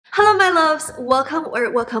Hello my loves,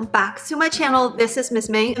 welcome back to my channel. This is Miss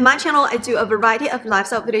Ming. In my channel, I do a variety of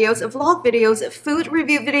lifestyle videos, vlog videos, food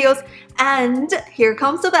review videos, and here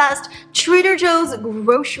comes the best, Trader Joe's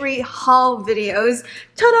grocery haul videos.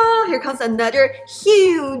 Ta-da! Here comes another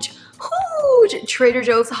huge Trader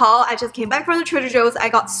Joe's haul. I just came back from the Trader Joe's. I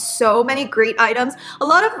got so many great items, a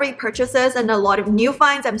lot of great purchases, and a lot of new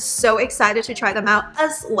finds. I'm so excited to try them out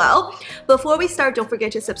as well. Before we start, don't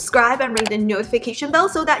forget to subscribe and ring the notification bell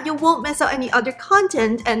so that you won't miss out any other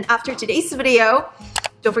content. And after today's video,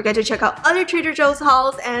 don't forget to check out other Trader Joe's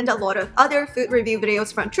hauls and a lot of other food review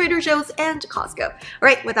videos from Trader Joe's and Costco.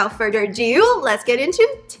 Alright, without further ado, let's get into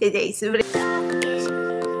today's video.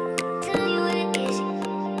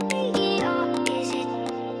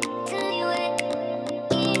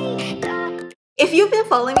 If you've been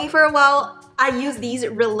following me for a while, I use these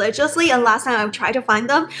religiously, and last time I tried to find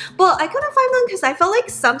them, but I couldn't find them because I felt like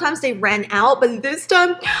sometimes they ran out, but this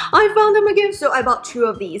time I found them again, so I bought two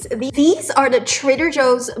of these. These are the Trader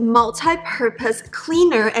Joe's multi-purpose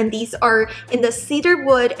cleaner, and these are in the cedar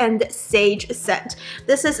wood and sage scent.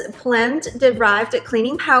 This is plant-derived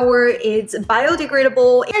cleaning power, it's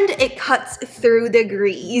biodegradable, and it cuts through the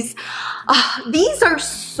grease. These are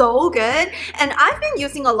so good, and I've been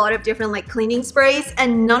using a lot of different like cleaning sprays,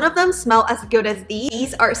 and none of them smell as good as these.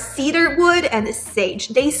 These are cedar wood and sage.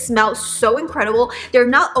 They smell so incredible. They're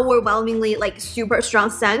not overwhelmingly like super strong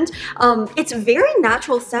scent. It's very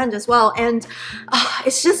natural scent as well, and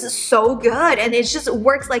it's just so good, and it just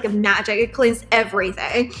works like a magic. It cleans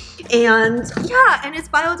everything, and yeah, and it's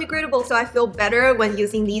biodegradable, so I feel better when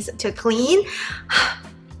using these to clean.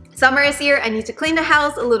 Summer is here, I need to clean the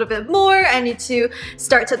house a little bit more. I need to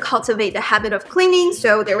start to cultivate the habit of cleaning.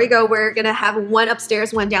 So there we go, we're gonna have one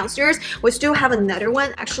upstairs, one downstairs. We still have another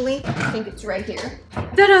one, actually, I think it's right here.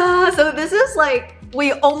 Ta-da! So this is like,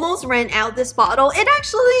 we almost ran out this bottle.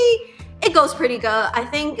 It goes pretty good. I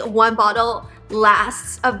think one bottle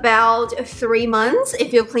lasts about 3 months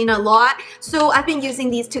if you clean a lot. So I've been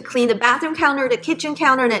using these to clean the bathroom counter, the kitchen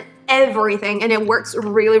counter, and everything, and it works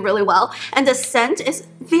really well. And the scent is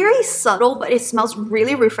very subtle, but it smells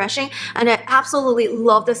really refreshing, and I absolutely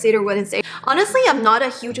love the cedar wood and sage. Honestly, I'm not a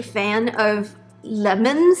huge fan of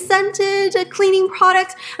lemon scented cleaning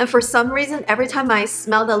products, and for some reason every time I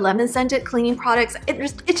smell the lemon scented cleaning products,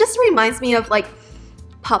 it just reminds me of like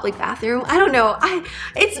public bathroom. I don't know,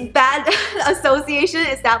 it's bad association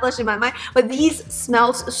established in my mind, but these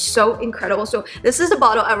smells so incredible. So this is the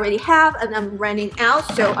bottle I already have, and I'm running out,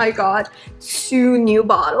 so I got 2 new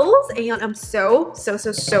bottles, and I'm so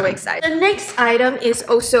excited. The next item is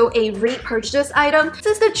also a repurchase item. This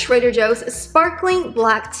is the Trader Joe's sparkling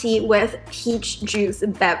black tea with peach juice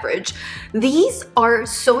beverage. These are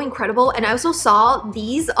so incredible, and I also saw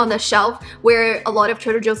these on the shelf where a lot of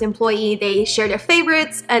Trader Joe's employees, they share their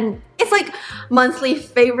favorites, and it's like monthly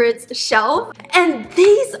favorites shelf, and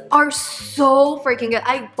these are so freaking good.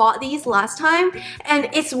 I bought these last time, and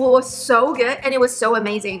it was so good, and it was so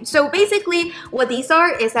amazing. So basically what these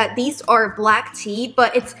are is that these are black tea,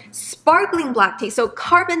 but it's sparkling black tea, so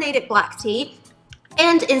carbonated black tea.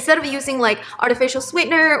 And instead of using like artificial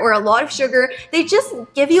sweetener or a lot of sugar, they just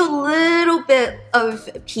give you a little bit of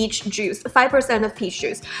peach juice, 5% of peach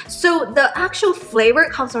juice. So the actual flavor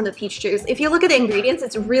comes from the peach juice. If you look at the ingredients,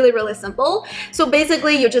 it's really simple. So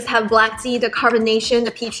basically you just have black tea, the carbonation,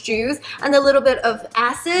 the peach juice, and a little bit of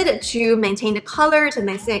acid to maintain the color, to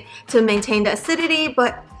maintain the acidity,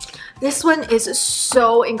 but this one is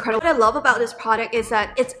so incredible. What I love about this product is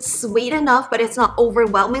that it's sweet enough, but it's not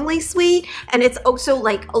overwhelmingly sweet, and it's also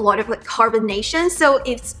like a lot of like carbonation, so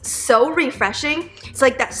it's so refreshing. It's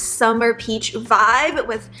like that summer peach vibe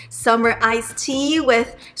with summer iced tea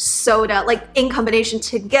with soda, like in combination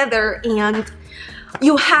together, and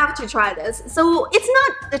you have to try this. So it's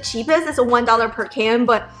not the cheapest, it's a $1 per can,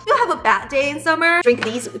 but if you have a bad day in summer, drink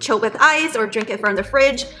these chilled with ice or drink it from the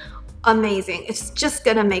fridge. Amazing. It's just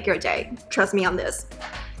gonna make your day. Trust me on this.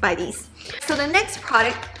 Buy these. So the next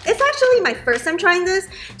product, it's actually my first time trying this.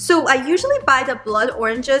 So I usually buy the blood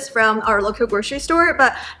oranges from our local grocery store,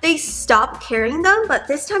 but they stopped carrying them. But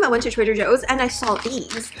this time I went to Trader Joe's and I saw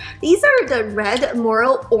these. These are the red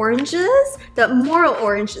Morel oranges, the Morel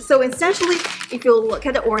orange. So essentially, if you look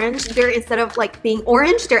at the orange, they're, instead of like being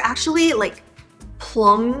orange, they're actually like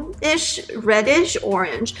plum-ish, reddish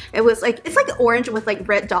orange. It's like orange with like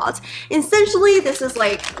red dots. Essentially, this is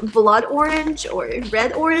like blood orange or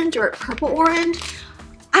red orange or purple orange.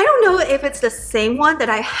 I don't know if it's the same one that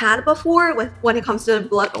I had before when it comes to the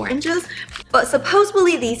blood oranges, but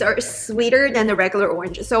supposedly these are sweeter than the regular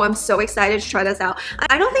oranges, so I'm so excited to try this out.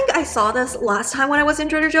 I don't think I saw this last time when I was in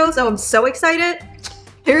Trader Joe's, so I'm so excited.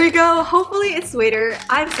 Here you go. Hopefully it's sweeter.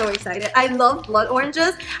 I'm so excited. I love blood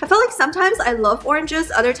oranges. I feel like sometimes I love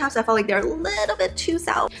oranges, other times I feel like they're a little bit too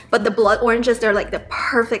sour. But the blood oranges, they're like the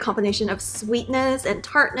perfect combination of sweetness and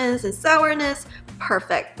tartness and sourness.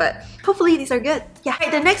 Perfect, but hopefully these are good. Yeah.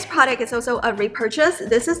 The next product is also a repurchase.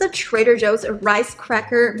 This is the Trader Joe's rice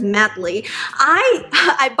cracker medley.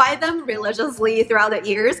 I buy them religiously throughout the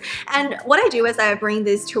years, and what I do is I bring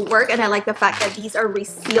these to work, and I like the fact that these are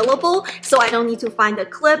resealable, so I don't need to find a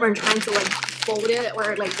clip or trying to like fold it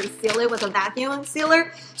or like reseal it with a vacuum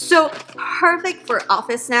sealer. So perfect for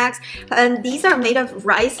office snacks. And these are made of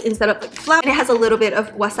rice instead of like flour, and it has a little bit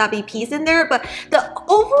of wasabi peas in there, but the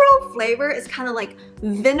overall flavor is kind of like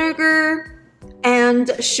vinegar and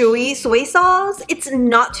chewy soy sauce. It's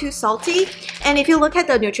not too salty, and if you look at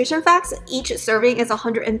the nutrition facts, each serving is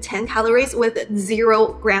 110 calories with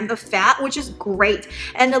 0 grams of fat, which is great,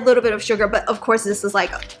 and a little bit of sugar, but of course this is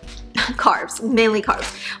like carbs, mainly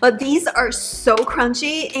carbs. But these are so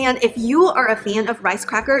crunchy, and if you are a fan of rice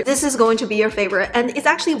cracker, this is going to be your favorite. And it's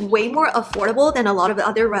actually way more affordable than a lot of the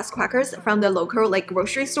other rice crackers from the local like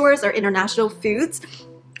grocery stores or international foods.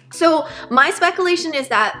 So my speculation is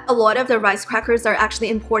that a lot of the rice crackers are actually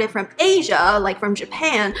imported from Asia, like from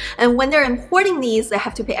Japan, and when they're importing these, they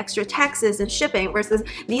have to pay extra taxes and shipping, versus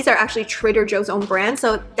these are actually Trader Joe's own brand,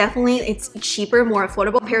 so definitely it's cheaper, more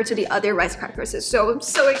affordable compared to the other rice crackers. So I'm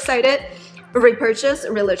so excited. Repurchase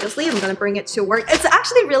religiously. I'm gonna bring it to work. It's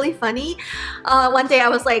actually really funny. One day I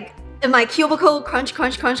was like in my cubicle, crunch,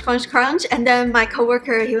 crunch, crunch, crunch, crunch, and then my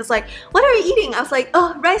coworker, he was like, "What are you eating?" I was like,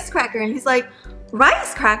 "Oh, rice cracker," and he's like,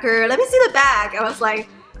 "Rice cracker? Let me see the bag." I was like,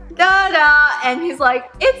 "Da-da," and he's like,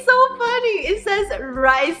 "It's so funny. It says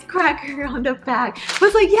rice cracker on the bag." I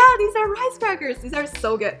was like, "Yeah, these are rice crackers. These are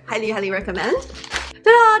so good. Highly, highly recommend."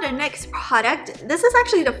 Ta-da! The next product. This is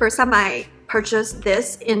actually the first time I purchased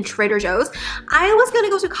this in Trader Joe's. I was gonna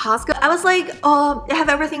go to Costco. I was like, oh, I have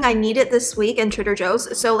everything I needed this week in Trader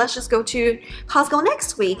Joe's, so let's just go to Costco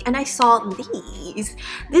next week. And I saw these.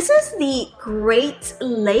 This is the Great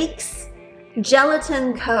Lakes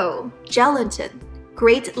Gelatin Co. Gelatin.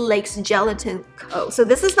 Great Lakes Gelatin Co. So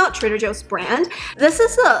this is not Trader Joe's brand. This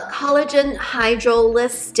is a collagen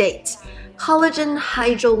hydrolysate. Collagen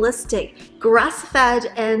hydrolysate,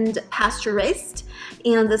 grass-fed and pasteurized.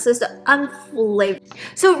 And this is the unflavored.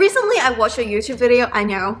 So recently I watched a YouTube video. I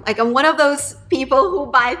know, like I'm one of those people who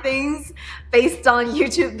buy things based on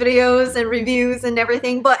YouTube videos and reviews and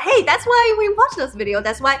everything, but hey, that's why we watch this video.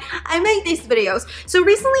 That's why I make these videos. So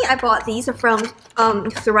recently I bought these from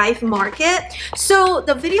Thrive Market. So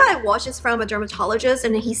the video I watched is from a dermatologist,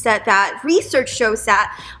 and he said that research shows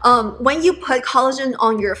that when you put collagen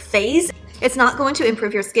on your face, it's not going to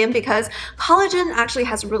improve your skin because collagen actually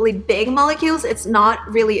has really big molecules. It's not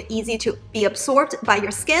really easy to be absorbed by your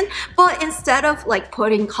skin, but instead of like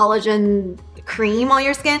putting collagen cream on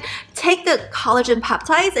your skin, take the collagen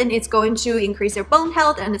peptides and it's going to increase your bone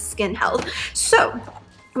health and skin health. So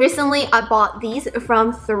recently I bought these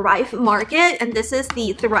from Thrive Market, and this is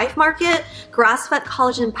the Thrive Market grass-fed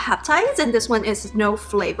collagen peptides, and this one is no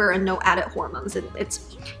flavor and no added hormones, and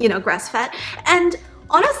it's, you know, grass-fed. And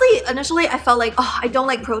honestly, initially I felt like, oh, I don't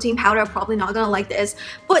like protein powder, I'm probably not gonna like this,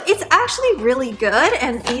 but it's actually really good,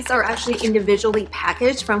 and these are actually individually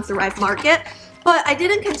packaged from Thrive Market. But I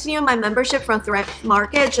didn't continue my membership from Thrive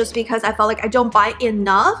Market just because I felt like I don't buy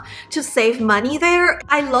enough to save money there.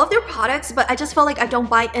 I love their products, but I just felt like I don't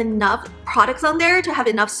buy enough products on there to have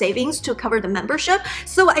enough savings to cover the membership.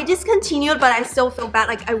 So I discontinued, but I still feel bad.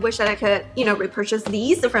 Like I wish that I could, you know, repurchase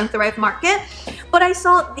these from Thrive Market. But I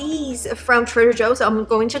saw these from Trader Joe's, so I'm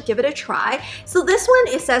going to give it a try. So this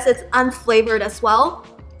one, it says it's unflavored as well.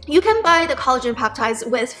 You can buy the collagen peptides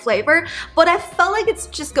with flavor, but I felt like it's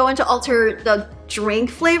just going to alter the drink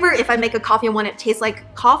flavor. If I make a coffee and want it to taste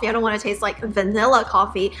like coffee, I don't want it to taste like vanilla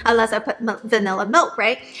coffee unless I put vanilla milk,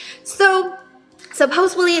 right? So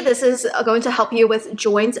supposedly this is going to help you with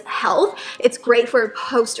joint health. It's great for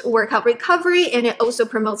post-workout recovery, and it also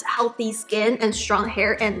promotes healthy skin and strong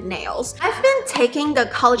hair and nails. I've been taking the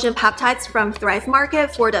collagen peptides from Thrive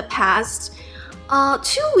Market for the past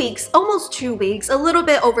 2 weeks, almost 2 weeks, a little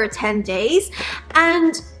bit over 10 days.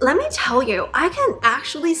 And let me tell you, I can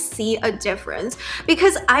actually see a difference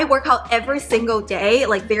because I work out every single day,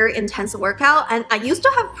 like very intense workout. And I used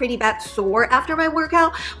to have pretty bad sore after my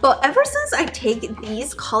workout, but ever since I take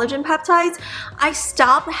these collagen peptides, I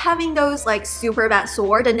stopped having those like super bad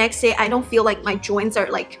sore. The next day, I don't feel like my joints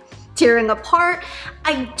are like tearing apart.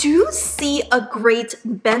 I do see a great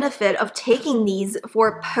benefit of taking these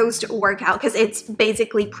for post-workout because it's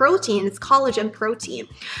basically protein, it's collagen protein.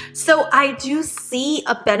 So I do see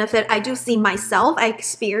a benefit. I do see myself, I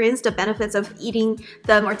experienced the benefits of eating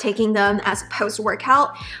them or taking them as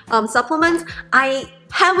post-workout supplements. I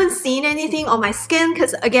haven't seen anything on my skin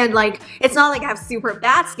because again, like it's not like I have super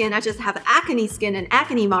bad skin, I just have acne skin and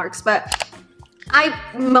acne marks, but I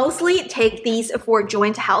mostly take these for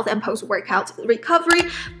joint health and post-workout recovery,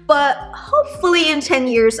 but hopefully in 10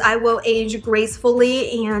 years I will age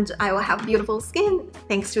gracefully and I will have beautiful skin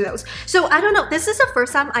thanks to those. So I don't know, this is the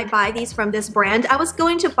first time I buy these from this brand. I was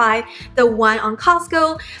going to buy the one on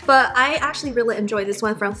Costco, but I actually really enjoy this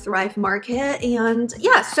one from Thrive Market. And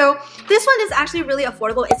yeah, so this one is actually really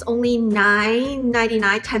affordable. It's only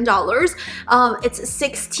 $9.99, $10. It's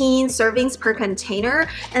 16 servings per container,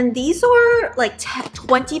 and these are like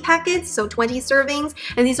 20 packets, so 20 servings,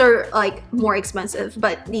 and these are like more expensive,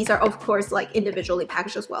 but these are of course like individually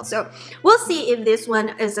packaged as well. So we'll see if this one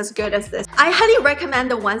is as good as this. I highly recommend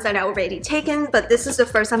the ones that I already taken, but this is the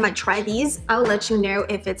first time I try these. I'll let you know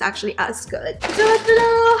if it's actually as good.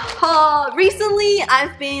 Recently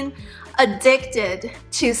I've been addicted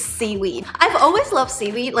to seaweed. I've always loved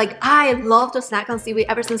seaweed. Like I love to snack on seaweed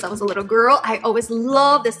ever since I was a little girl. I always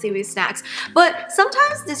loved the seaweed snacks. But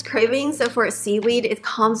sometimes this cravings for seaweed, it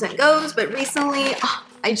comes and goes. But recently,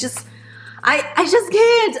 I just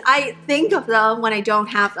can't. I think of them when I don't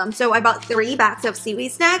have them. So I bought 3 bags of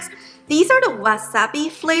seaweed snacks. These are the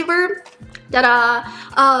wasabi flavor.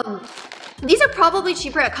 These are probably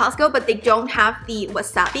cheaper at Costco, but they don't have the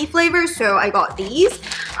wasabi flavor, so I got these.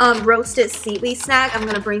 Roasted seaweed snack. I'm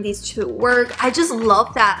gonna bring these to work. I just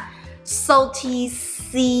love that salty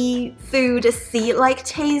seafood, sea-like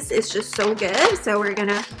taste. It's just so good. So we're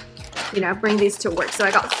gonna, you know, bring these to work. So I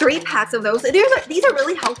got 3 packs of those. These are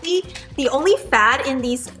really healthy. The only fat in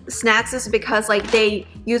these snacks is because like they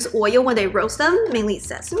use oil when they roast them, mainly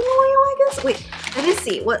sesame oil, I guess. Wait, let me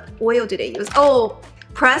see. What oil do they use? Oh,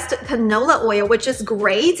 pressed canola oil, which is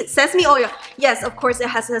great. Sesame oil. Yes, of course it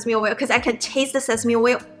has sesame oil because I can taste the sesame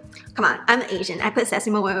oil. Come on, I'm Asian. I put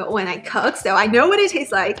sesame oil when I cook, so I know what it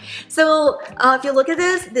tastes like. So if you look at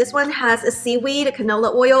this one has a seaweed, a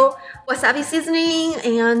canola oil, wasabi seasoning,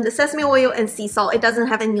 and the sesame oil and sea salt. It doesn't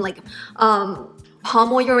have any like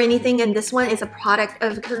palm oil or anything, and this one is a product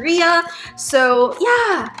of Korea. So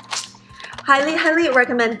yeah, highly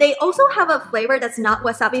recommend. They also have a flavor that's not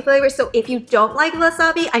wasabi flavor, so if you don't like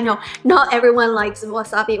wasabi, I know not everyone likes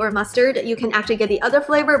wasabi or mustard, you can actually get the other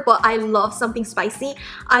flavor, but I love something spicy.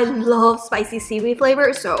 I love spicy seaweed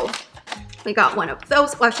flavor, so we got 1 of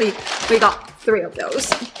those. Well, actually, we got 3 of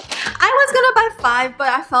those. I was gonna buy 5, but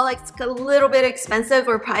I felt like it's a little bit expensive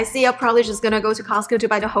or pricey. I'm probably just gonna go to Costco to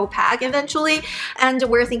buy the whole pack eventually. And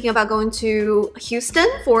we're thinking about going to Houston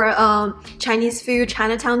for Chinese food,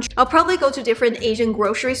 Chinatown. I'll probably go to different Asian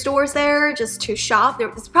grocery stores there just to shop.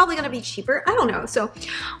 It's probably gonna be cheaper. I don't know. So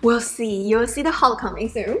we'll see. You'll see the haul coming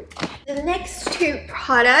soon. The next 2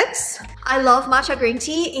 products. I love matcha green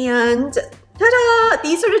tea, and ta-da!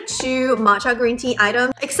 These are the 2 matcha green tea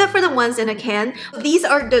items, except for the ones in a can. These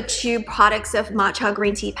are the 2 products of matcha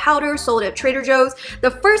green tea powder sold at Trader Joe's.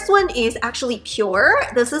 The first one is actually pure.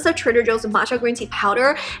 This is a Trader Joe's matcha green tea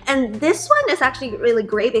powder, and this one is actually really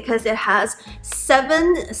great because it has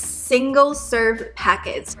 7 single-serve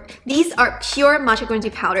packets. These are pure matcha green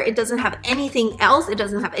tea powder. It doesn't have anything else. It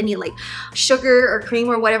doesn't have any like sugar or cream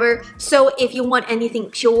or whatever. So if you want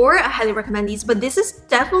anything pure, I highly recommend these, but this is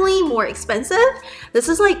definitely more expensive. This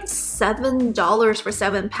is like $7 for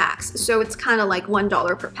 7 packs, so it's kind of like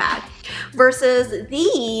 $1 per pack. Versus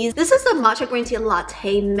these, this is the matcha green tea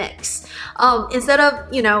latte mix. Instead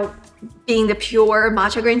of, you know, being the pure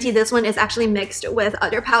matcha green tea, this one is actually mixed with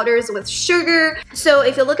other powders with sugar. So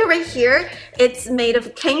if you look at right here, it's made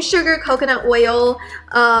of cane sugar, coconut oil,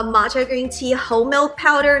 matcha green tea, whole milk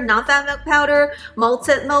powder, non-fat milk powder,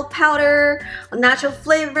 malted milk powder, natural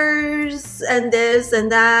flavors, and this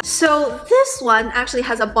and that. So this one actually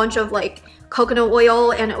has a bunch of like coconut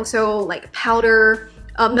oil and also like powder,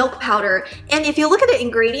 milk powder. And if you look at the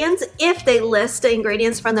ingredients, if they list the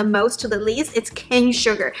ingredients from the most to the least, it's cane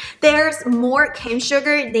sugar. There's more cane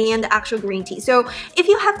sugar than the actual green tea. So if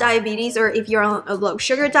you have diabetes or if you're on a low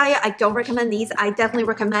sugar diet, I don't recommend these. I definitely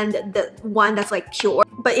recommend the one that's like pure.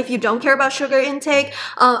 But if you don't care about sugar intake,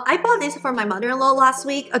 I bought this for my mother-in-law last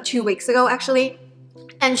week, 2 weeks ago actually.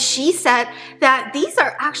 And she said that these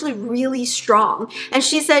are actually really strong. And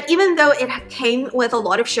she said even though it came with a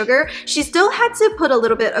lot of sugar, she still had to put a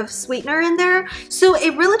little bit of sweetener in there. So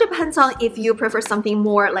it really depends on if you prefer something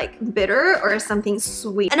more like bitter or something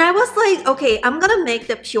sweet. And I was like, okay, I'm gonna make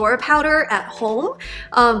the pure powder at home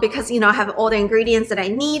because, you know, I have all the ingredients that I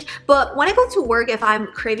need. But when I go to work, if I'm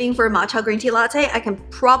craving for matcha green tea latte, I can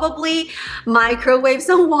probably microwave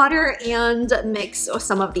some water and mix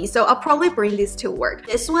some of these. So I'll probably bring these to work.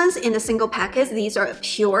 This one's in a single package. These are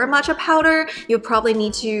pure matcha powder. You probably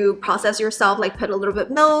need to process yourself, like put a little bit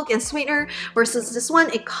of milk and sweetener, versus this one,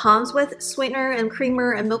 it comes with sweetener and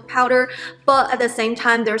creamer and milk powder, but at the same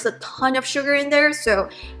time, there's a ton of sugar in there, so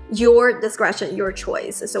your discretion, your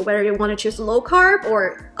choice. So whether you want to choose low carb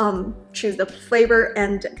or choose the flavor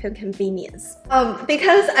and convenience.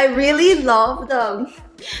 Because I really love the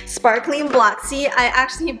sparkling black tea, I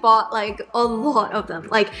actually bought like a lot of them,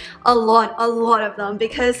 like a lot of them,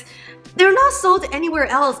 because they're not sold anywhere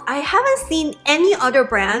else. I haven't seen any other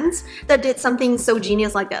brands that did something so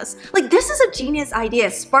genius like this. Like, this is a genius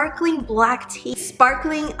idea. Sparkling black tea.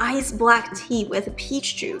 Sparkling iced black tea with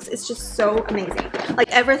peach juice. It's just so amazing. Like,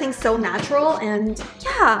 everything's so natural and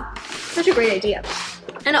yeah, such a great idea.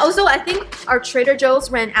 And also, I think our Trader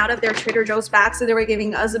Joe's ran out of their Trader Joe's bag, so they were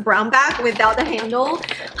giving us a brown bag without the handle.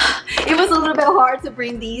 It was a little bit hard to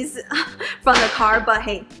bring these from the car, but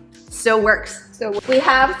hey, still works. So we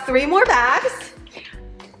have 3 more bags.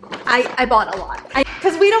 I bought a lot.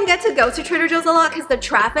 Because we don't get to go to Trader Joe's a lot because the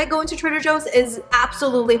traffic going to Trader Joe's is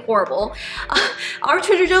absolutely horrible. Our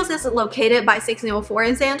Trader Joe's is located by 1604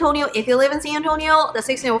 in San Antonio. If you live in San Antonio, the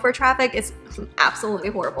 1604 traffic is absolutely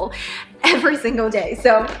horrible every single day.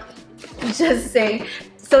 So just saying.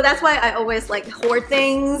 So that's why I always like hoard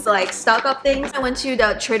things, like stock up things. I went to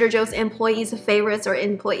the Trader Joe's employees' favorites or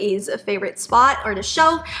employees' favorite spot or the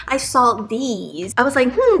shelf. I saw these. I was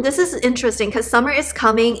like, this is interesting because summer is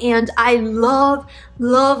coming and I love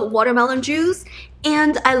watermelon juice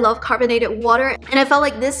and I love carbonated water. And I felt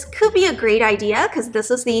like this could be a great idea because this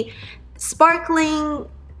is the sparkling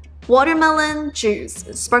watermelon juice.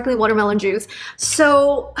 Sparkling watermelon juice.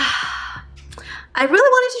 So I really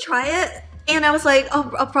wanted to try it. And I was like,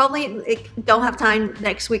 oh, I'll probably don't have time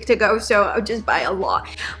next week to go, so I'll just buy a lot.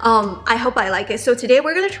 I hope I like it. So today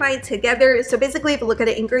we're gonna try it together. So basically, if you look at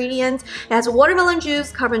the ingredients, it has watermelon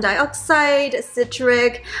juice, carbon dioxide,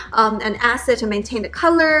 citric, and acid to maintain the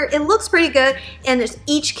color. It looks pretty good, and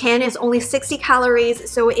each can is only 60 calories.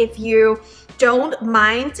 So if you don't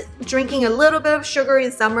mind drinking a little bit of sugar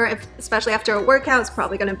in summer, especially after a workout, it's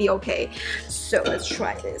probably gonna be okay. So let's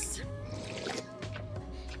try this.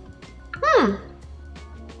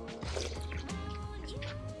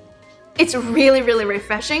 It's really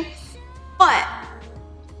refreshing, but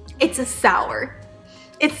it's a sour.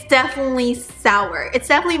 It's definitely sour. It's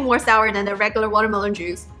definitely more sour than the regular watermelon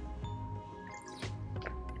juice.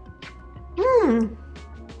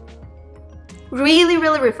 Really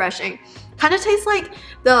refreshing. Kind of tastes like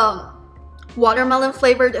the watermelon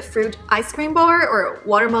flavored fruit ice cream bar or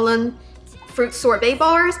watermelon fruit sorbet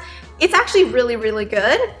bars. It's actually really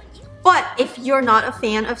good. But if you're not a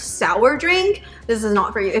fan of sour drink, this is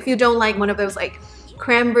not for you. If you don't like one of those like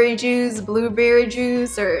cranberry juice, blueberry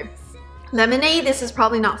juice, or lemonade, this is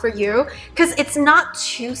probably not for you because it's not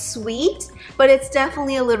too sweet, but it's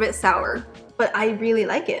definitely a little bit sour. But I really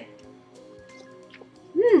like it.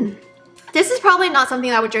 This is probably not something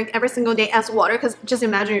I would drink every single day as water because just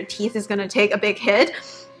imagine your teeth is gonna take a big hit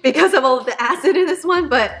because of all of the acid in this one,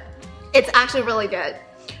 but it's actually really good.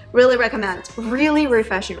 Really recommend. Really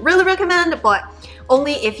refreshing. Really recommend, but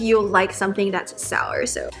only if you like something that's sour.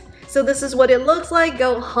 So this is what it looks like.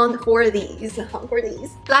 Go hunt for these. Hunt for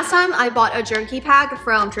these. Last time I bought a jerky pack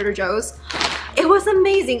from Trader Joe's. It was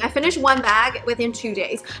amazing. I finished 1 bag within 2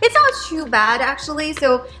 days. It's not too bad actually.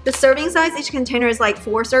 So the serving size, each container is like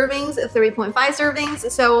 4 servings, 3.5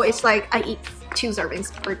 servings. So it's like I eat 2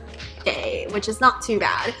 servings per day, which is not too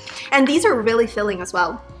bad. And these are really filling as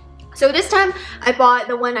well. So this time I bought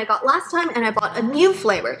the one I got last time and I bought a new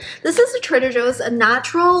flavor. This is the Trader Joe's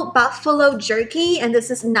natural buffalo jerky and this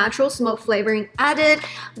is natural smoke flavoring added.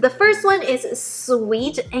 The first one is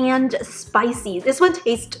sweet and spicy. This one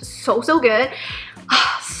tastes so good.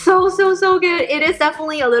 So good. It is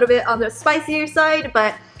definitely a little bit on the spicier side,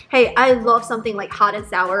 but hey, I love something like hot and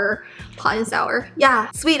sour. Hot and sour. Yeah,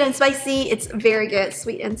 sweet and spicy. It's very good.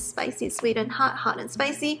 Sweet and spicy. Sweet and hot. Hot and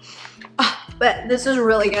spicy. But this is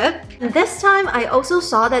really good. And this time I also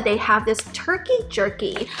saw that they have this turkey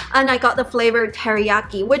jerky and I got the flavor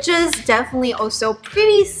teriyaki, which is definitely also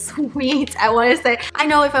pretty sweet, I want to say. I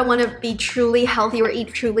know if I want to be truly healthy or eat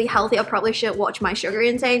truly healthy, I probably should watch my sugar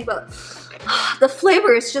intake, but The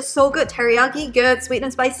flavor is just so good. Teriyaki good, sweet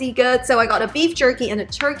and spicy good. So I got a beef jerky and a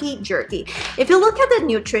turkey jerky. If you look at the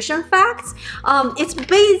nutrition facts, it's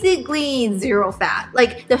basically zero fat.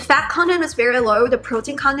 Like the fat content is very low, the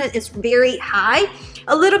protein content is very high.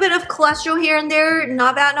 A little bit of cholesterol here and there,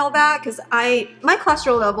 not bad, not bad, because my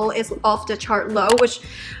cholesterol level is off the chart low, which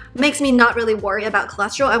makes me not really worry about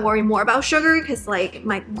cholesterol. I worry more about sugar because like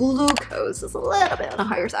my glucose is a little bit on the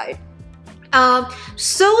higher side.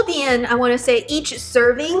 Sodium, I want to say each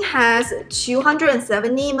serving has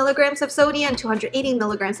 270 milligrams of sodium and 280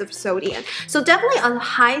 milligrams of sodium. So definitely a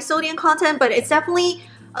high sodium content, but it's definitely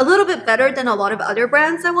a little bit better than a lot of other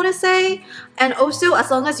brands, I want to say. And also,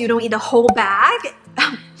 as long as you don't eat the whole bag,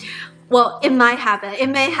 well, it may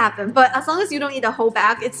happen, but as long as you don't eat the whole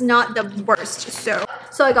bag, it's not the worst. So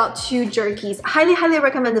I got 2 jerkies. Highly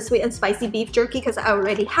recommend the sweet and spicy beef jerky because I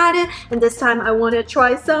already had it, and this time I want to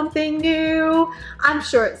try something new. I'm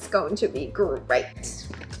sure it's going to be great.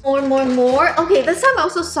 More. Okay, this time I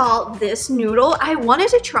also saw this noodle. I wanted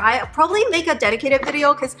to try. I'll probably make a dedicated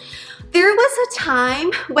video because there was a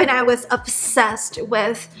time when I was obsessed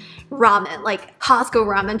with ramen, like Costco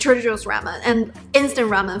ramen, Trader Joe's ramen, and instant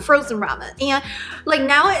ramen, frozen ramen. And like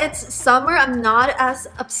now it's summer, I'm not as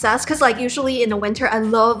obsessed because like usually in the winter I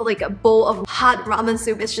love like a bowl of hot ramen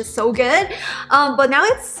soup. It's just so good. But now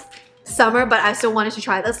it's summer, but I still wanted to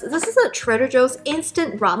try this. This is a Trader Joe's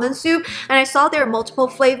instant ramen soup, and I saw there are multiple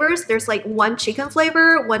flavors. There's like one chicken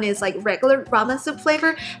flavor, one is like regular ramen soup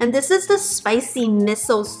flavor, and this is the spicy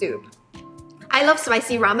miso soup. I love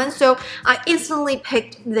spicy ramen, so I instantly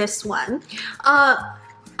picked this one.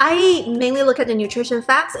 I mainly look at the nutrition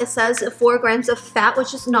facts. It says 4 grams of fat,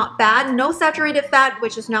 which is not bad. No saturated fat,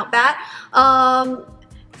 which is not bad.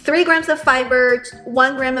 3 grams of fiber,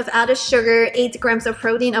 1 gram of added sugar, 8 grams of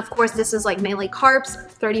protein. Of course, this is like mainly carbs,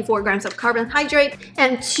 34 grams of carbohydrate,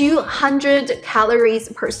 and 200 calories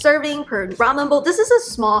per serving per ramen bowl. This is a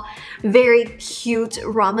small, very cute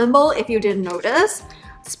ramen bowl, if you didn't notice.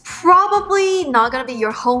 It's probably not gonna be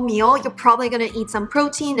your whole meal. You're probably gonna eat some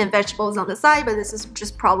protein and vegetables on the side, but this is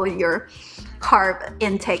just probably your carb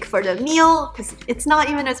intake for the meal because it's not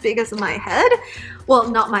even as big as my head. Well,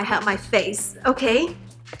 not my head, my face, okay?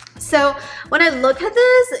 So when I look at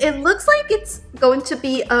this, it looks like it's going to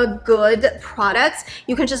be a good product.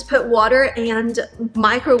 You can just put water and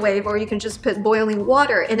microwave, or you can just put boiling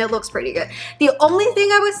water and it looks pretty good. The only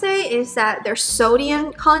thing I would say is that their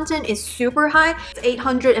sodium content is super high. It's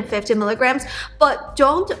 850 milligrams, but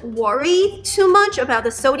don't worry too much about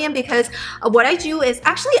the sodium because what I do is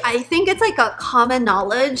actually I think it's like a common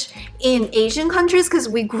knowledge in Asian countries because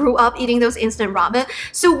we grew up eating those instant ramen.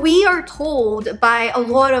 So we are told by a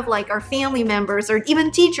lot of like our family members or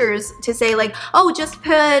even teachers to say like, oh, just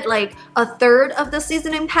put like 1/3 of the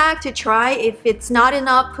seasoning pack to try. If it's not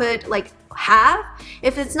enough, put like half.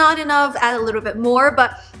 If it's not enough, add a little bit more.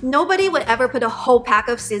 But nobody would ever put a whole pack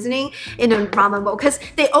of seasoning in a ramen bowl because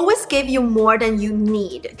they always give you more than you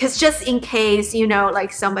need, because just in case, you know,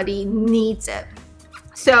 like somebody needs it.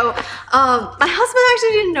 So my husband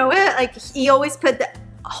actually didn't know it. Like he always put the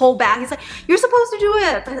whole bag. He's like, you're supposed to do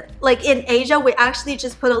it. But like in Asia, we actually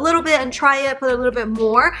just put a little bit and try it, put a little bit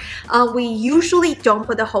more. We usually don't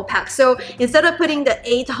put the whole pack. So instead of putting the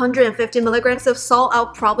 850 milligrams of salt,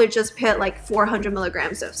 I'll probably just put like 400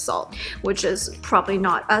 milligrams of salt, which is probably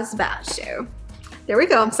not as bad. So there we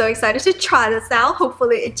go. I'm so excited to try this now.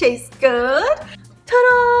 Hopefully it tastes good.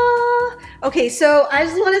 Ta-da! Okay, so I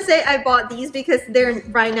just want to say I bought these because they're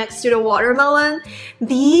right next to the watermelon.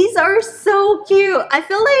 These are so cute. I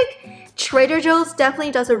feel like Trader Joe's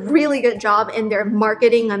definitely does a really good job in their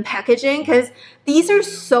marketing and packaging because these are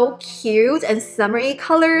so cute and summery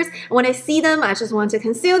colors. When I see them, I just want to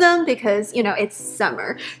consume them because, you know, it's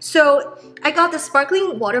summer. So I got the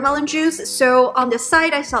sparkling watermelon juice. So on the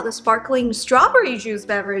side, I saw the sparkling strawberry juice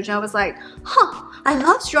beverage. I was like, huh, I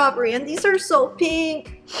love strawberry and these are so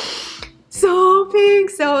pink. So pink.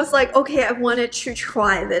 So I was like, okay, I wanted to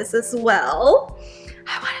try this as well.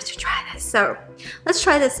 So let's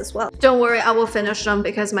try this as well. Don't worry, I will finish them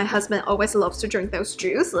because my husband always loves to drink those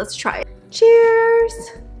juice. Let's try it. Cheers!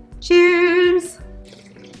 Cheers!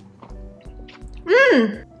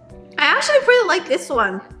 I actually really like this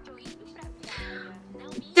one.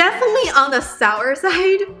 Definitely on the sour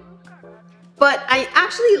side, but I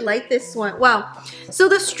actually like this one. Wow. So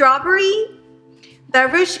the strawberry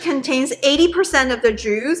beverage contains 80% of the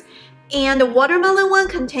juice, and the watermelon one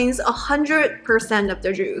contains 100% of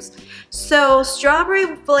the juice. So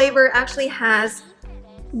strawberry flavor actually has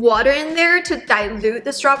water in there to dilute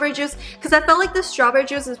the strawberry juice because I felt like the strawberry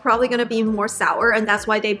juice is probably going to be more sour, and that's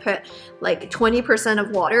why they put like 20%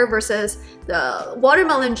 of water versus the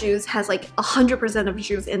watermelon juice has like 100% of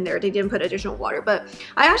juice in there. They didn't put additional water, but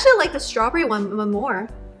I actually like the strawberry one more.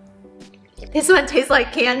 This one tastes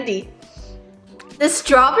like candy. The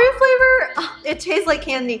strawberry flavor, oh, it tastes like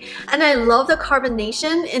candy. And I love the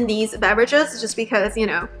carbonation in these beverages just because, you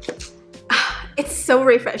know, it's so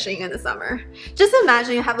refreshing in the summer. Just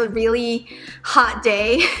imagine you have a really hot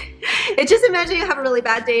day. Just imagine you have a really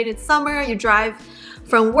bad day and it's summer, you drive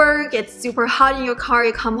from work, it's super hot in your car,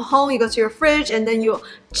 you come home, you go to your fridge, and then you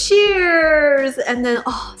cheers, and then,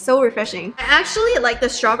 oh, so refreshing. I actually like the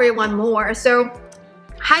strawberry one more, so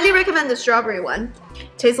highly recommend the strawberry one.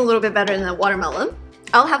 Tastes a little bit better than the watermelon.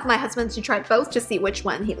 I'll have my husband to try both to see which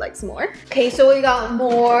one he likes more. Okay, so we got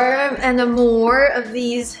more and more of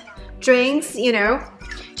these drinks, you know,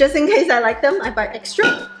 just in case I like them, I buy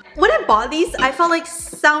extra. When I bought these, I felt like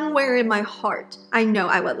somewhere in my heart, I know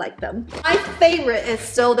I would like them. My favorite is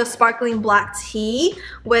still the sparkling black tea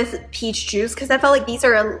with peach juice because I felt like these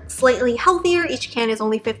are slightly healthier. Each can is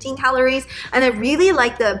only 15 calories and I really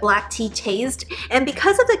like the black tea taste. And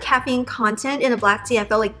because of the caffeine content in the black tea, I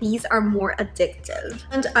felt like these are more addictive.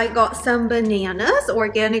 And I got some bananas,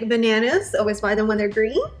 organic bananas. Always buy them when they're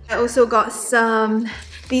green. I also got some,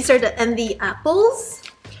 these are the Envy apples,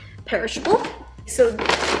 perishable. So,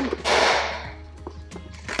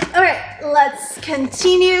 all right, let's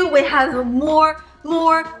continue. We have more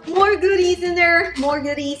goodies in there, more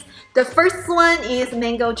goodies. The first one is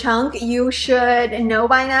mango chunk. You should know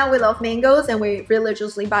by now we love mangoes and we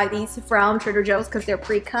religiously buy these from Trader Joe's because they're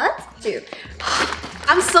pre-cut. Dude,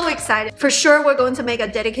 I'm so excited. For sure, we're going to make a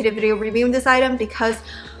dedicated video reviewing this item because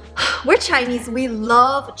we're Chinese, we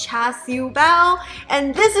love char siu bao,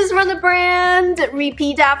 and this is from the brand,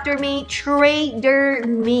 repeat after me, Trader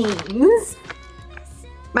Ming's.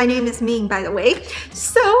 My name is Ming, by the way.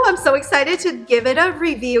 So I'm so excited to give it a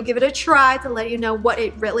review, give it a try to let you know what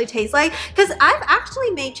it really tastes like. Because I've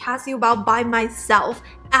actually made char siu bao by myself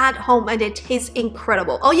at home and it tastes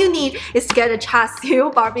incredible. All you need is to get a char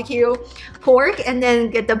siu barbecue pork and then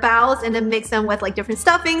get the baos and then mix them with like different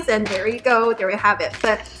stuffings and there you go, there you have it.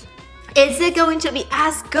 But is it going to be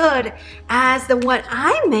as good as the one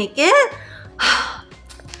I make it?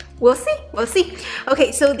 We'll see, we'll see.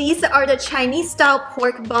 Okay, so these are the Chinese style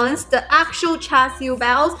pork buns, the actual char siu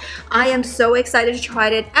baos. I am so excited to try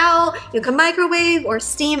it out. You can microwave or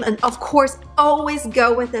steam, and of course, always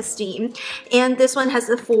go with the steam. And this one has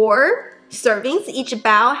the 4 servings. Each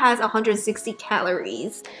bao has 160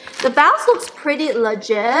 calories. The baos looks pretty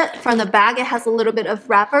legit. From the bag, it has a little bit of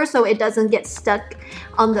wrapper so it doesn't get stuck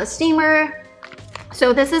on the steamer.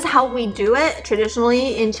 So this is how we do it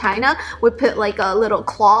traditionally in China. We put like a little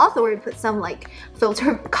cloth or we put some like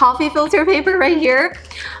coffee filter paper right here.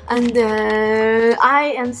 And then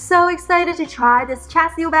I am so excited to try this char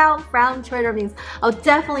siu bao from Trader Ming's. I'll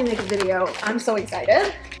definitely make a video. I'm so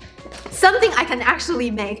excited. Something I can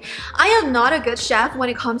actually make. I am not a good chef when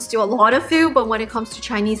it comes to a lot of food, but when it comes to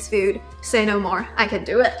Chinese food, say no more, I can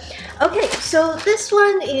do it. Okay, so this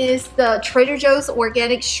one is the Trader Joe's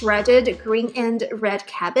organic shredded green and red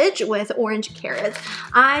cabbage with orange carrots.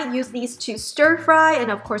 I use these to stir fry,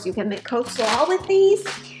 and of course you can make coleslaw with these.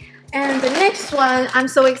 And the next one, I'm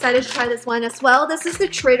so excited to try this one as well. This is the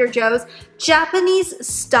Trader Joe's Japanese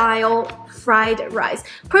style fried rice.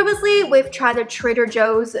 Previously, we've tried the Trader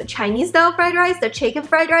Joe's Chinese style fried rice, the chicken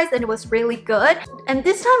fried rice, and it was really good. And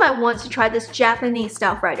this time I want to try this Japanese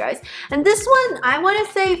style fried rice. And this one, I want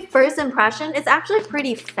to say first impression, it's actually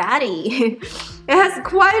pretty fatty. It has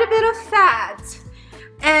quite a bit of fat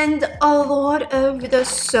and a lot of the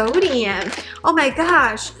sodium. Oh my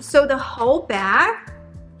gosh, so the whole bag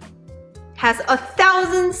has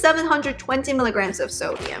 1,720 milligrams of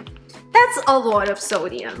sodium. That's a lot of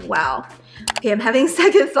sodium, wow. Okay, I'm having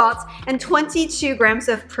second thoughts, and 22 grams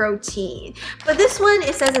of protein. But this one,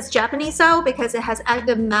 it says it's Japanese style because it has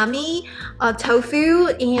edamame, tofu,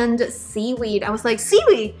 and seaweed. I was like,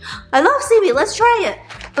 seaweed? I love seaweed, let's try it.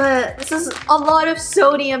 But this is a lot of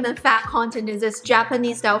sodium and fat content in this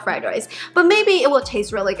Japanese style fried rice. But maybe it will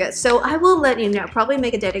taste really good, so I will let you know. Probably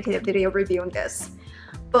make a dedicated video reviewing this.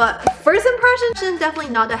 But first impression, definitely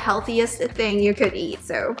not the healthiest thing you could eat,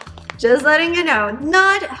 so just letting you know,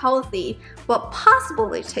 not healthy, but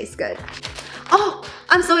possibly tastes good. Oh,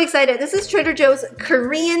 I'm so excited. This is Trader Joe's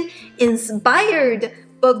Korean-inspired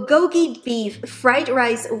bulgogi beef fried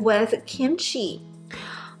rice with kimchi.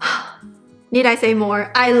 Need I say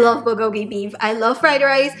more? I love bulgogi beef. I love fried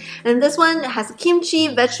rice, and this one has kimchi,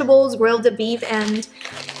 vegetables, grilled beef, and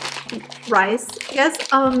rice, I guess.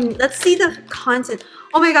 Let's see the content.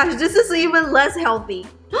 Oh my gosh, this is even less healthy.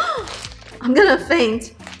 I'm gonna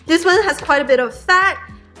faint. This one has quite a bit of fat.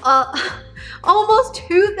 Almost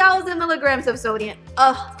 2,000 milligrams of sodium.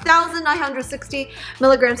 1,960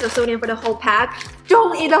 milligrams of sodium for the whole pack.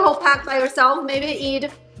 Don't eat the whole pack by yourself. Maybe eat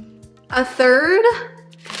a third.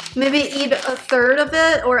 Maybe eat a third of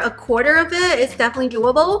it or a quarter of it. It's definitely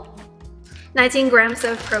doable. 19 grams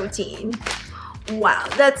of protein. Wow,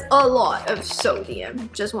 that's a lot of sodium.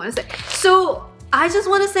 Just want to say. So I just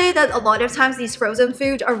want to say that a lot of times these frozen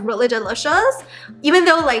foods are really delicious. Even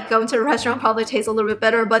though like going to a restaurant probably tastes a little bit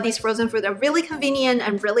better, but these frozen foods are really convenient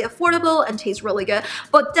and really affordable and taste really good.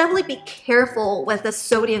 But definitely be careful with the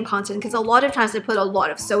sodium content because a lot of times they put a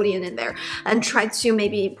lot of sodium in there and try to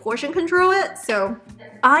maybe portion control it. So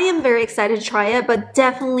I am very excited to try it, but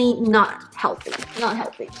definitely not healthy. Not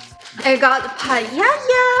healthy. I got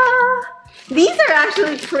paella. These are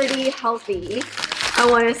actually pretty healthy. I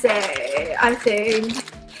want to say, I think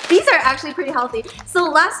these are actually pretty healthy. So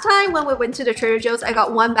last time when we went to the Trader Joe's, I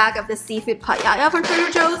got one bag of the seafood paella from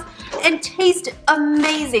Trader Joe's and taste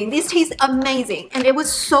amazing. These taste amazing and it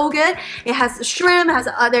was so good. It has shrimp, has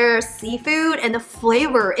other seafood, and the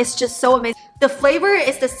flavor is just so amazing. The flavor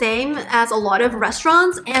is the same as a lot of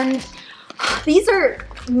restaurants and these are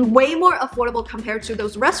way more affordable compared to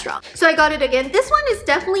those restaurants. So I got it again. This one is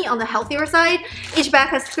definitely on the healthier side. Each bag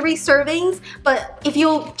has 3 servings, but if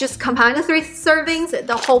you just combine the 3 servings,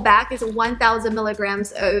 the whole bag is 1,000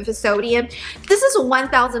 milligrams of sodium. This is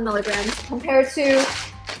 1,000 milligrams compared to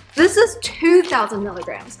this is 2,000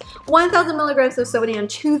 milligrams. 1,000 milligrams of sodium,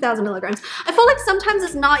 2,000 milligrams. I feel like sometimes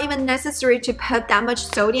it's not even necessary to put that much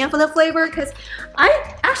sodium for the flavor because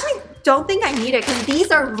I actually don't think I need it because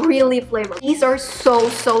these are really flavorful. These are so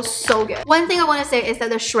good. One thing I want to say is that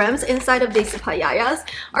the shrimps inside of these paellas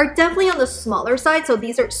are definitely on the smaller side. So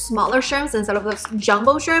these are smaller shrimps instead of those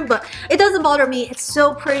jumbo shrimp, but it doesn't bother me. It's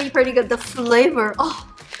so pretty good. The flavor,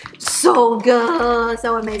 oh, so good,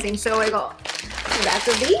 so amazing. So I got that's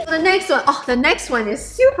of these. The next one, oh, the next one is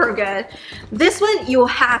super good. This one you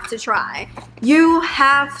have to try. You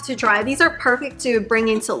have to try. These are perfect to bring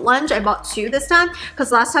into lunch. I bought 2 this time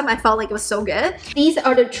because last time I felt like it was so good. These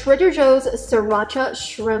are the Trader Joe's Sriracha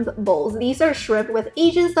shrimp bowls. These are shrimp with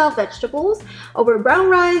Asian-style vegetables over brown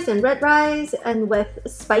rice and red rice and with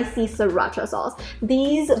spicy Sriracha sauce.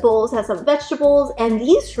 These bowls have some vegetables and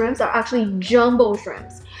these shrimps are actually jumbo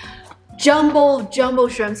shrimps. Jumbo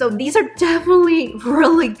shrimp. So these are definitely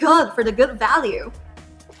really good for the good value.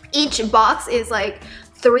 Each box is like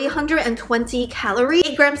 320 calories,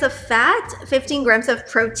 8 grams of fat, 15 grams of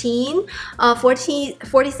protein,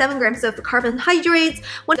 47 grams of carbohydrates,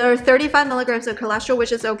 35 milligrams of cholesterol,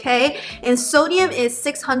 which is okay, and sodium is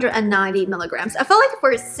 690 milligrams. I feel like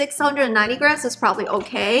for 690 grams is probably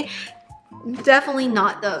okay. Definitely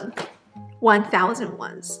not the 1,000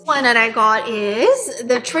 ones. One that I got is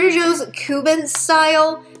the Trader Joe's Cuban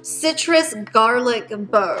style citrus garlic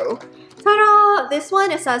bowl. Ta-da! This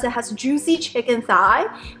one, it says it has juicy chicken thigh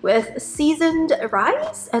with seasoned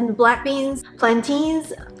rice and black beans,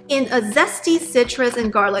 plantains in a zesty citrus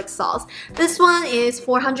and garlic sauce. This one is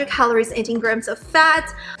 400 calories, 18 grams of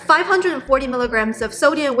fat, 540 milligrams of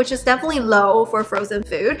sodium, which is definitely low for frozen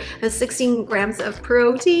food, and 16 grams of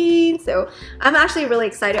protein. So I'm actually really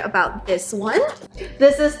excited about this one.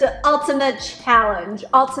 This is the ultimate challenge.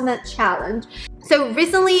 So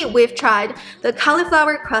recently we've tried the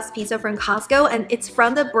cauliflower crust pizza from Costco and it's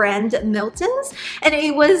from the brand Milton's and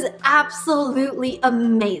it was absolutely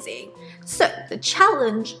amazing. So the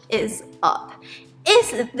challenge is up.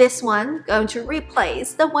 Is this one going to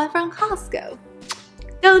replace the one from Costco?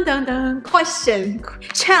 Dun dun dun. Question.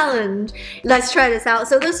 Challenge. Let's try this out.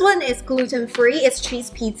 So this one is gluten-free. It's cheese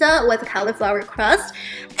pizza with cauliflower crust.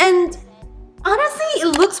 And honestly,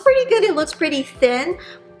 it looks pretty good. It looks pretty thin.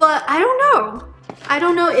 But I don't know. I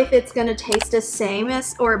don't know if it's gonna taste the same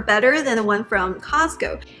as or better than the one from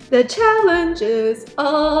Costco. The challenge is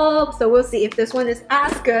up. So we'll see if this one is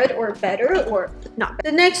as good or better or not.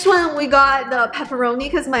 The next one we got the pepperoni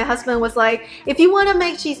because my husband was like, if you want to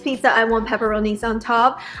make cheese pizza, I want pepperonis on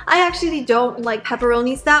top. I actually don't like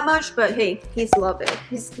pepperonis that much, but hey, he's loved it.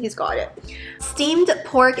 He's got it. Steamed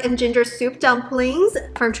pork and ginger soup dumplings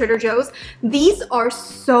from Trader Joe's. These are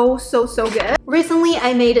so good. Recently,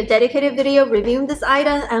 I made a dedicated video reviewing this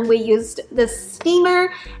item and we used the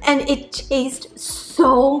steamer and it tastes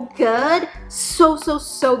so good. So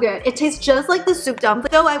good. It tastes just like the soup dumpling.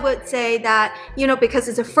 Though I would say that, you know, because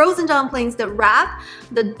it's a frozen dumplings, the wrap,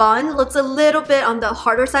 the bun looks a little bit on the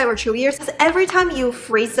harder side or chewier. Because every time you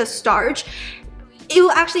freeze the starch, it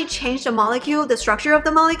will actually change the molecule, the structure of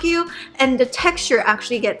the molecule, and the texture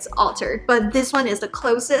actually gets altered. But this one is the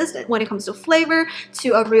closest when it comes to flavor to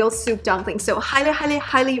a real soup dumpling. So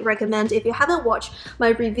highly recommend. If you haven't watched my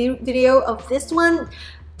review video of this one,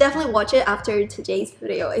 definitely watch it after today's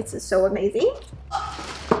video. It's so amazing.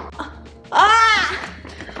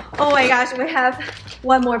 Oh my gosh, we have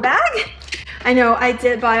one more bag. I know I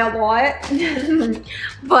did buy a lot,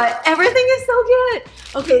 but everything is so good.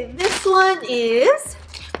 Okay, this one is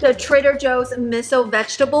the Trader Joe's miso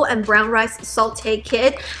vegetable and brown rice sauté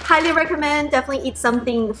kit. Highly recommend. Definitely eat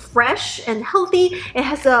something fresh and healthy. It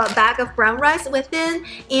has a bag of brown rice within,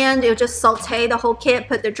 and you'll just saute the whole kit,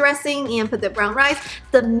 put the dressing and put the brown rice.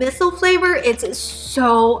 The miso flavor, it's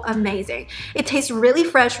so amazing. It tastes really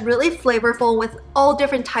fresh, really flavorful with all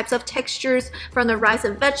different types of textures from the rice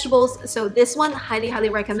and vegetables. So this one, highly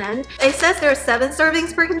recommend. It says there are 7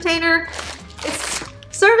 servings per container. It's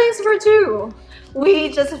servings for 2. We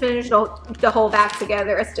just finished the whole bag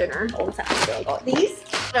together as dinner all the time, so I got these.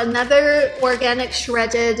 Another organic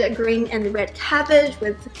shredded green and red cabbage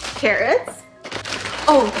with carrots.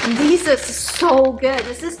 Oh, these are so good.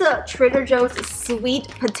 This is the Trader Joe's sweet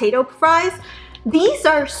potato fries. These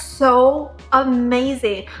are so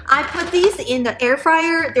amazing. I put these in the air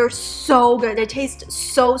fryer. They're so good. They taste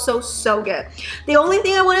so good. The only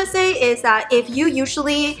thing I want to say is that if you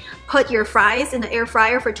usually put your fries in the air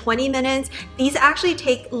fryer for 20 minutes, these actually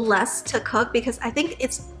take less to cook because I think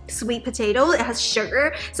it's sweet potato. It has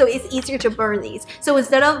sugar, so it's easier to burn these. So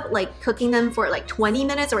instead of like cooking them for like 20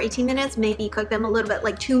 minutes or 18 minutes, maybe cook them a little bit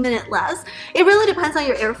like 2 minutes less. It really depends on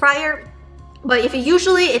your air fryer. But if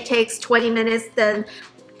usually it takes 20 minutes, then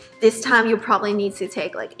this time you probably need to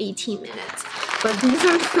take like 18 minutes. But these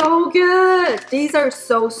are so good. These are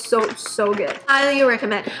so good. Highly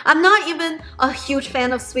recommend. I'm not even a huge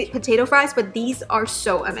fan of sweet potato fries, but these are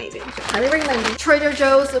so amazing. So highly recommend. Trader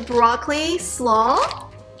Joe's broccoli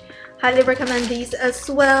slaw. Highly recommend these as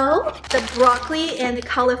well. The broccoli and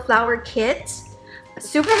cauliflower kit.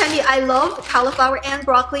 Super handy. I love cauliflower and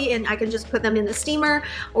broccoli, and I can just put them in the steamer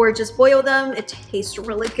or just boil them. It tastes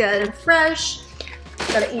really good and fresh.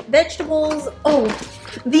 Gotta eat vegetables. Oh,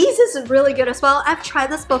 these is really good as well. I've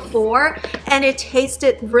tried this before and it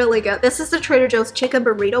tasted really good. This is the Trader Joe's chicken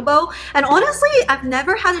burrito bowl, and honestly I've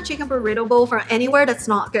never had a chicken burrito bowl from anywhere that's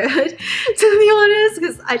not good to be honest,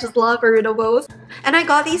 because I just love burrito bowls. And I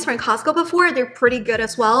got these from Costco before. They're pretty good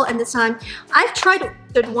as well, and this time I've tried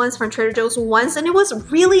the ones from Trader Joe's once and it was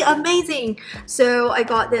really amazing, so I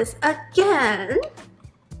got this again.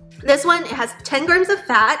 This one, it has 10 grams of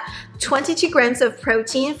fat, 22 grams of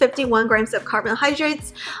protein, 51 grams of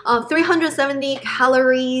carbohydrates, 370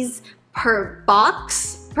 calories per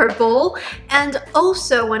box, per bowl, and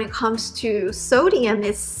also when it comes to sodium,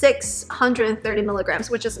 it's 630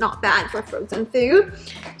 milligrams, which is not bad for frozen food.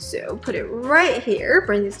 So put it right here,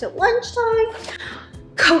 bring these to lunchtime.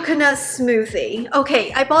 Coconut smoothie.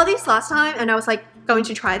 Okay, I bought these last time and I was like, going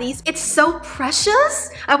to try these. It's so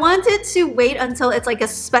precious. I wanted to wait until it's like a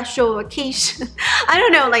special occasion. I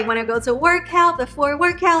don't know, like when I go to workout, before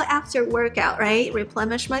workout, after workout, right?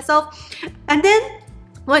 Replenish myself. And then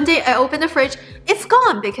one day I opened the fridge, it's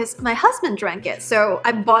gone because my husband drank it. So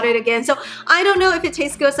I bought it again. So I don't know if it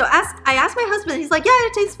tastes good. So I asked my husband, he's like, yeah,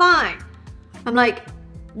 it tastes fine. I'm like,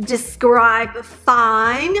 describe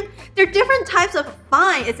fine. There are different types of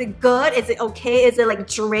fine. Is it good? Is it okay? Is it like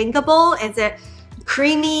drinkable? Is it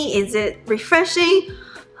creamy? Is it refreshing?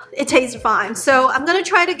 It tastes fine. So I'm gonna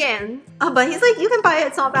try it again. But he's like, you can buy it,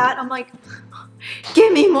 it's not bad. I'm like,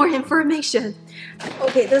 give me more information.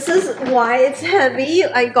 Okay, this is why it's heavy.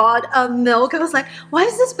 I got a milk. I was like, why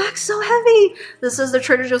is this bag so heavy? This is the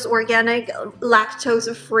Trader Joe's organic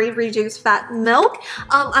lactose-free reduced fat milk.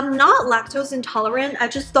 I'm not lactose intolerant. I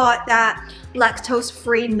just thought that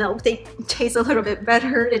lactose-free milk, they taste a little bit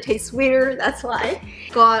better. They taste sweeter, that's why.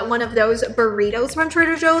 Got one of those burritos from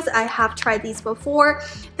Trader Joe's. I have tried these before.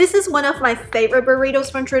 This is one of my favorite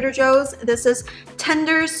burritos from Trader Joe's. This is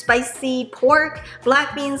tender, spicy pork,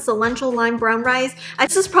 black beans, cilantro, lime, brown rice.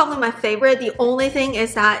 This is probably my favorite. The only thing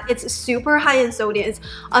is that it's super high in sodium. It's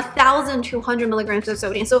 1,200 milligrams of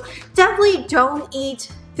sodium. So definitely don't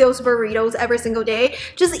eat those burritos every single day.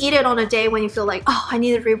 Just eat it on a day when you feel like, oh, I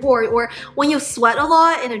need a reward, or when you sweat a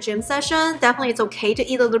lot in a gym session. Definitely it's okay to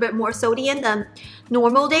eat a little bit more sodium than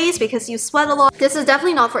normal days because you sweat a lot. This is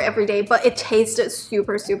definitely not for every day, but it tasted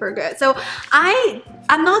super good. So I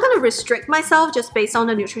I'm not gonna restrict myself just based on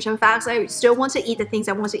the nutrition facts. I still want to eat the things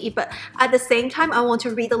I want to eat, but at the same time, I want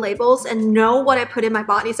to read the labels and know what I put in my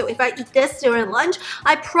body. So if I eat this during lunch,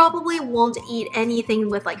 I probably won't eat anything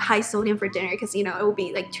with like high sodium for dinner because, you know, it will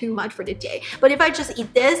be like too much for the day. But if I just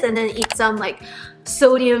eat this and then eat some like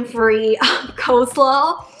sodium-free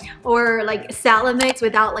coleslaw or like salad mix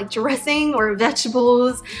without like dressing or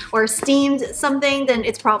vegetables or steamed something, then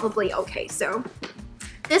it's probably okay. So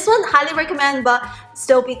this one, highly recommend, but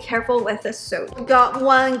still be careful with the soda. Got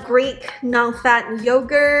one Greek non-fat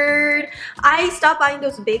yogurt. I stopped buying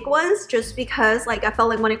those big ones just because like I felt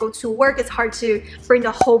like when I go to work, it's hard to bring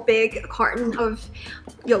the whole big carton of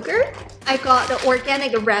yogurt. I got the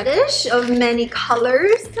organic radish of many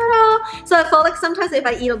colors. Ta-da! So I felt like sometimes if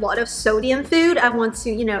I eat a lot of sodium food, I want to,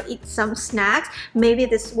 you know, eat some snacks. Maybe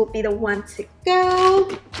this will be the one to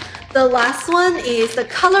go. The last one is the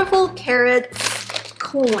colorful carrot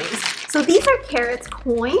coins. So these are carrots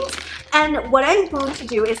coins, and what I'm going to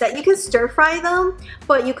do is that you can stir fry them,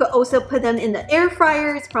 but you could also put them in the air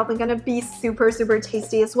fryer. It's probably gonna be super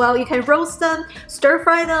tasty as well. You can roast them, stir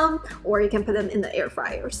fry them, or you can put them in the air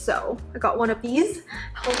fryer. So I got one of these.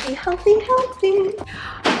 Healthy.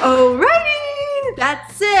 Alrighty,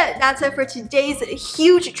 that's it. That's it for today's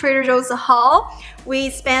huge Trader Joe's haul. We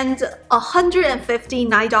spent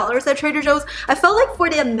 $159 at Trader Joe's. I felt like for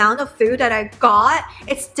the amount of food that I got,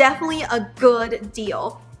 it's definitely a good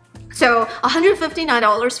deal. So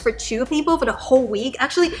 $159 for 2 people for the whole week.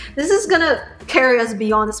 Actually, this is gonna carry us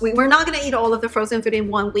beyond this week. We're not gonna eat all of the frozen food in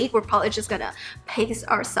 1 week. We're probably just gonna pace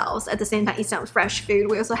ourselves at the same time, eat some fresh food.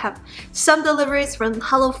 We also have some deliveries from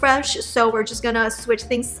HelloFresh, so we're just gonna switch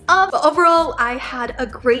things up. But overall, I had a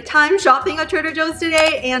great time shopping at Trader Joe's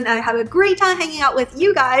today, and I had a great time hanging out with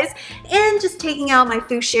you guys and just taking out my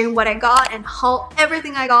food, sharing what I got, and haul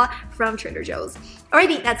everything I got from Trader Joe's.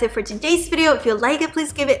 Alrighty, that's it for today's video. If you like it,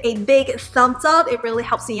 please give it a big thumbs up. It really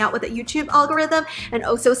helps me out with the YouTube algorithm. And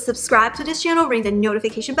also subscribe to this channel, ring the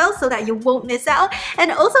notification bell so that you won't miss out. And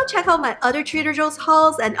also check out my other Trader Joe's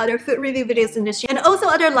hauls and other food review videos in this channel. And also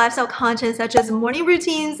other lifestyle content such as morning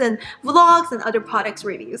routines and vlogs and other products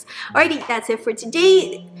reviews. Alrighty, that's it for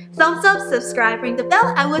today. Thumbs up, subscribe, ring the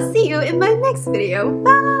bell. I will see you in my next video.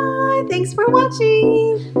 Bye! Thanks for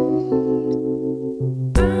watching!